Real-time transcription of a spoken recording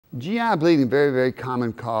GI bleeding, very, very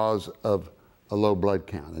common cause of a low blood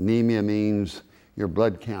count. Anemia means your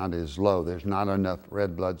blood count is low. There's not enough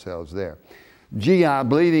red blood cells there. GI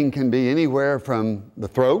bleeding can be anywhere from the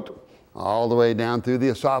throat all the way down through the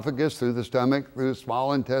esophagus, through the stomach, through the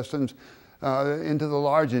small intestines, into the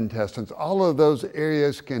large intestines. All of those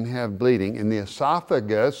areas can have bleeding. In the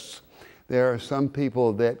esophagus, there are some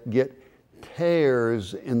people that get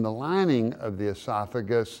tears in the lining of the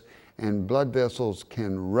esophagus, and blood vessels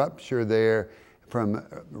can rupture there from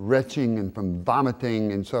retching and from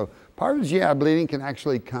vomiting. And so part of GI bleeding can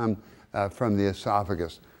actually come from the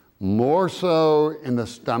esophagus. More so in the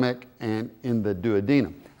stomach and in the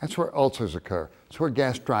duodenum. That's where ulcers occur. That's where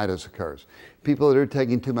gastritis occurs. People that are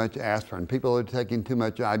taking too much aspirin, people that are taking too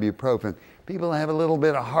much ibuprofen, people that have a little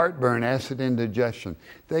bit of heartburn, acid indigestion.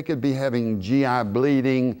 They could be having GI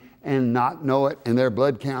bleeding and not know it, and their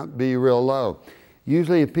blood count be real low.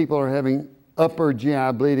 Usually if people are having upper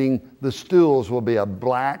GI bleeding, the stools will be a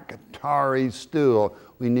black, tarry stool.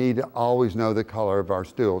 We need to always know the color of our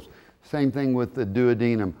stools. Same thing with the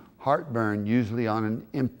duodenum. Heartburn, usually on an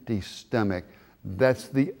empty stomach. That's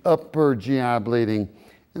the upper GI bleeding.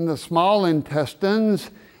 In the small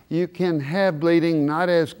intestines, you can have bleeding not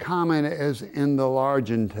as common as in the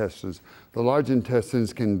large intestines. The large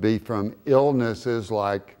intestines can be from illnesses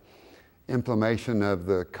like inflammation of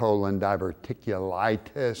the colon,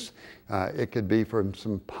 diverticulitis. It could be from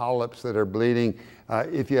some polyps that are bleeding.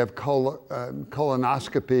 If you have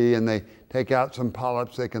colonoscopy and they take out some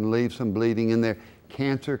polyps, they can leave some bleeding in there.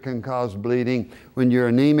 Cancer can cause bleeding. When you're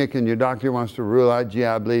anemic and your doctor wants to rule out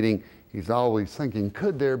GI bleeding, he's always thinking,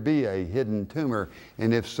 could there be a hidden tumor?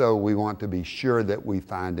 And if so, we want to be sure that we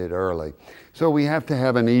find it early. So we have to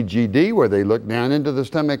have an EGD where they look down into the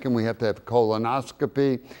stomach, and we have to have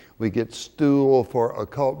colonoscopy. We get stool for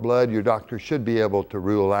occult blood. Your doctor should be able to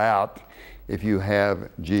rule out if you have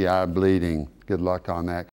GI bleeding. Good luck on that.